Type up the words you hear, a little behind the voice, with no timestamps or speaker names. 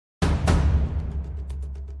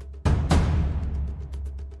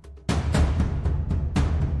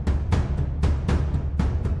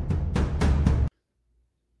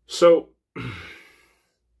So,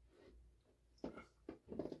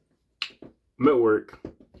 I'm at work.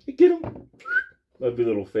 Hey, get him. Love your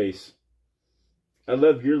little face. I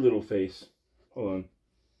love your little face. Hold on.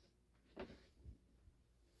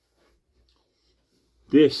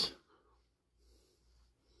 This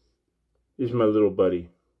is my little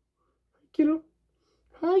buddy. Kiddo.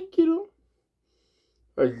 Hi, kiddo.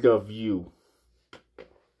 I love you.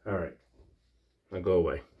 All right. Now go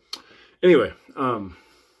away. Anyway,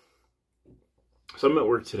 so I'm at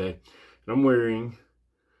work today, and I'm wearing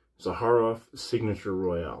Zaharoff Signature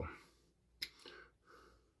Royale.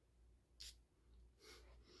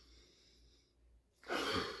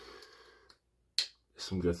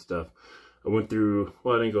 Some good stuff. I went through,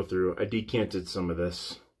 well, I didn't go through, I decanted some of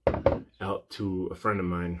this out to a friend of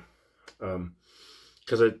mine.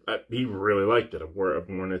 Because he really liked it. I've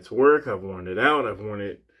worn it to work, I've worn it out, I've worn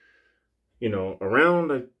it, you know,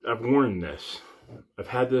 around. I've worn this. I've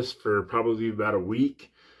had this for probably about a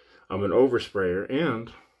week. I'm an oversprayer,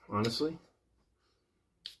 and honestly,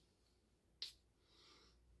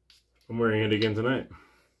 I'm wearing it again tonight.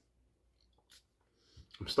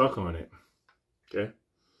 I'm stuck on it. Okay?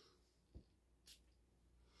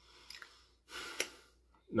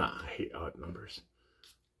 Nah, I hate odd numbers.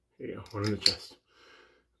 Here you go, one in the chest.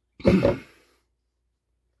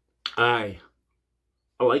 I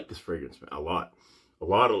like this fragrance, man, a lot.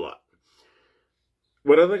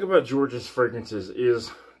 What I like about George's fragrances is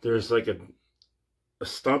there's like a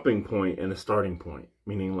stopping point and a starting point.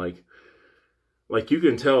 Meaning like you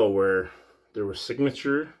can tell where there was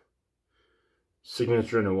signature,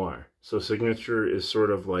 noir. So signature is sort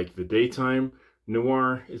of like the daytime.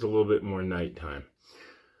 Noir is a little bit more nighttime.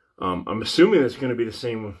 I'm assuming it's going to be the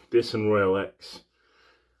same with this and Royale X.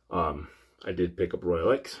 I did pick up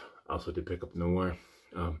Royale X. I also did pick up Noir.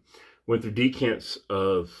 Went through decants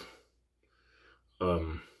of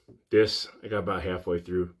this. I got about halfway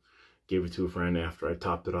through. Gave it to a friend after I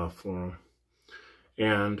topped it off for him.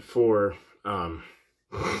 And for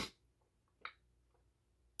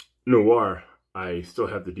Noir, I still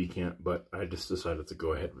have the decant, but I just decided to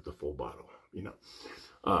go ahead with the full bottle, you know.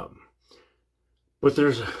 But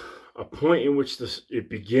there's a point in which it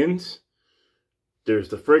begins. There's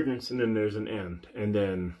the fragrance, and then there's an end, and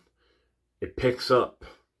then it picks up,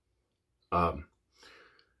 and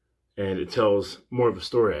it tells more of a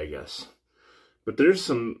story, I guess. But there's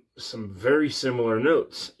some very similar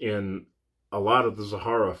notes in a lot of the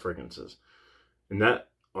Zaharoff fragrances, and that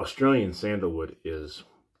Australian sandalwood is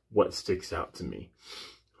what sticks out to me.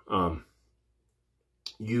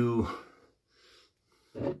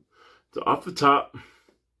 So off the top,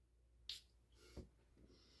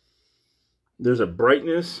 there's a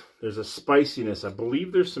brightness, there's a spiciness. I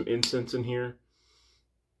believe there's some incense in here,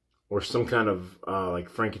 or some kind of like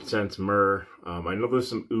frankincense, myrrh. I know there's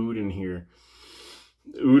some oud in here.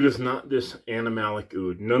 Oud is not this animalic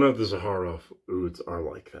oud. None of the Zaharoff ouds are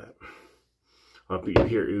like that. If you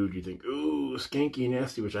hear oud, you think, ooh, skanky,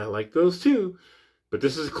 nasty, which I like those too. But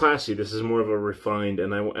this is classy. This is more of a refined,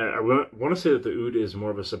 and I want to say that the oud is more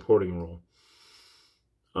of a supporting role.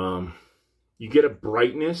 You get a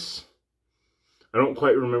brightness. I don't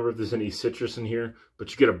quite remember if there's any citrus in here, but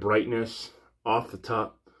you get a brightness off the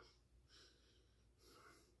top.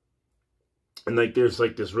 And like there's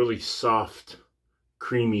like this really soft,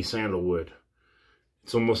 creamy sandalwood.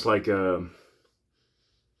 It's almost like a...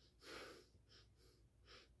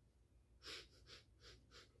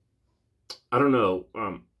 I don't know.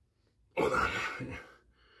 Hold on.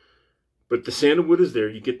 But the sandalwood is there.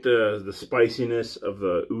 You get the spiciness of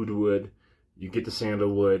the oud wood. You get the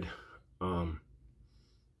sandalwood.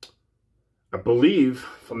 I believe,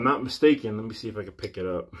 if I'm not mistaken, let me see if I can pick it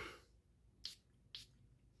up.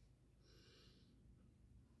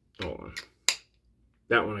 Hold on.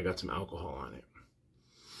 That one, I got some alcohol on it.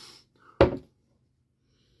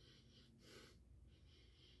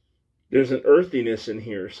 There's an earthiness in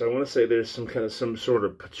here, so I want to say there's some sort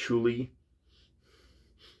of patchouli.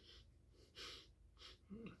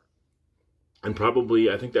 And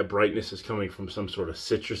probably, I think that brightness is coming from some sort of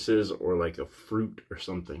citruses or like a fruit or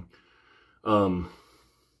something. As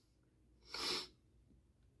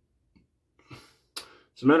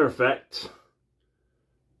a matter of fact,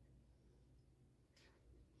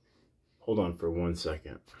 hold on for 1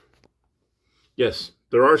 second. Yes,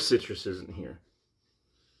 there are citruses in here.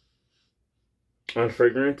 On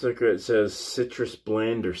fragrance, it says citrus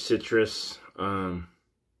blend or citrus. And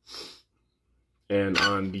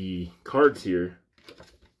on the cards here,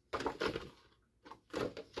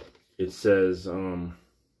 it says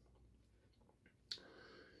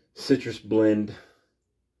citrus blend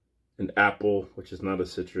and apple, which is not a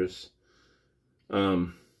citrus.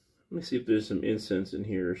 Let me see if there's some incense in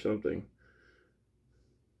here or something.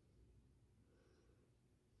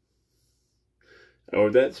 Or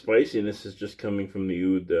that spiciness is just coming from the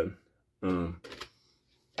oud then. I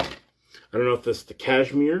don't know if that's the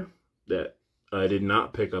cashmere that I did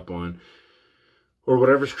not pick up on, or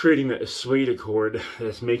whatever's creating that suede accord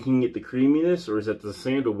that's making it the creaminess, or is that the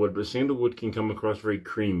sandalwood? But sandalwood can come across very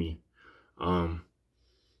creamy.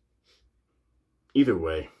 Either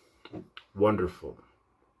way, wonderful.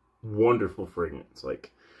 Wonderful fragrance.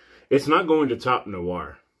 Like, it's not going to top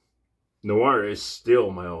Noir. Noir is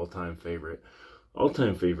still my all-time favorite.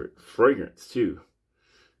 All-time favorite fragrance, too.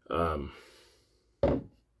 But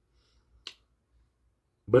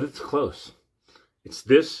it's close. It's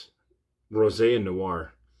this, Rosé, and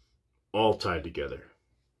Noir all tied together.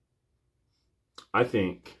 I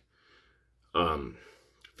think,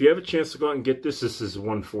 if you have a chance to go out and get this, this is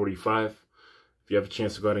 $145. If you have a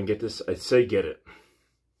chance to go out and get this, I'd say get it.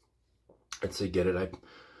 I'd say get it.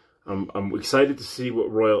 I'm excited to see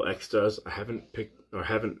what Royale X does. I haven't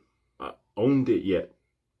owned it yet,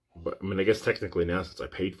 but I mean, I guess technically now, since I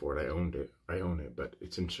paid for it, I own it, but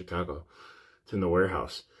it's in Chicago. It's in the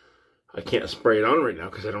warehouse. I can't spray it on right now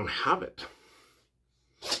because I don't have it.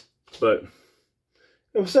 But,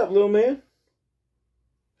 hey, what's up, little man?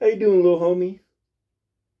 How you doing, little homie?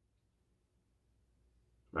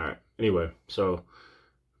 Alright, anyway, so,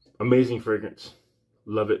 amazing fragrance.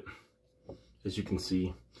 Love it, as you can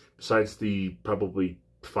see. Besides the probably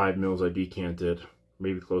 5 mils I decanted,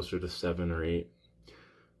 maybe closer to 7 or 8.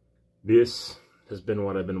 This has been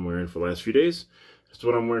what I've been wearing for the last few days. That's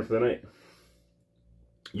what I'm wearing for the night.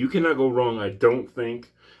 You cannot go wrong, I don't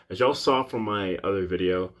think. As y'all saw from my other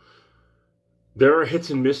video, there are hits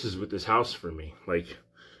and misses with this house for me. Like,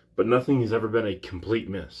 but nothing has ever been a complete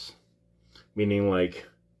miss. Meaning, like,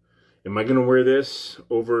 am I going to wear this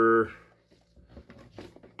over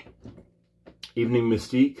Evening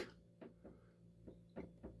Mystique?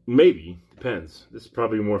 Maybe. Depends. This is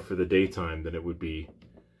probably more for the daytime than it would be,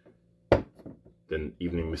 than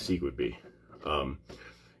Evening Mystique would be. Am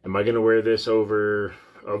I going to wear this over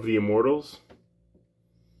Of the Immortals?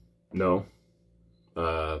 No.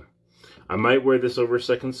 I might wear this over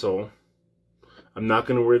Second Soul. I'm not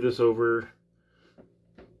going to wear this over,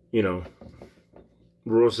 you know,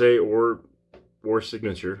 Rosé or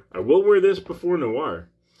Signature. I will wear this before Noir.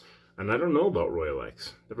 And I don't know about Royale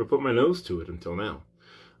X. Never put my nose to it until now.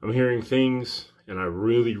 I'm hearing things, and I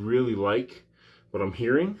really, really like what I'm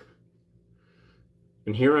hearing.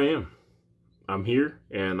 And here I am. I'm here,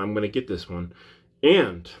 and I'm going to get this one.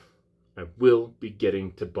 And I will be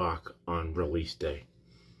getting to Bach on release day.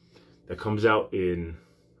 That comes out in,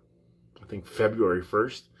 I think, February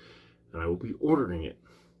 1st. And I will be ordering it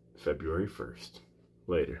February 1st.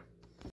 Later.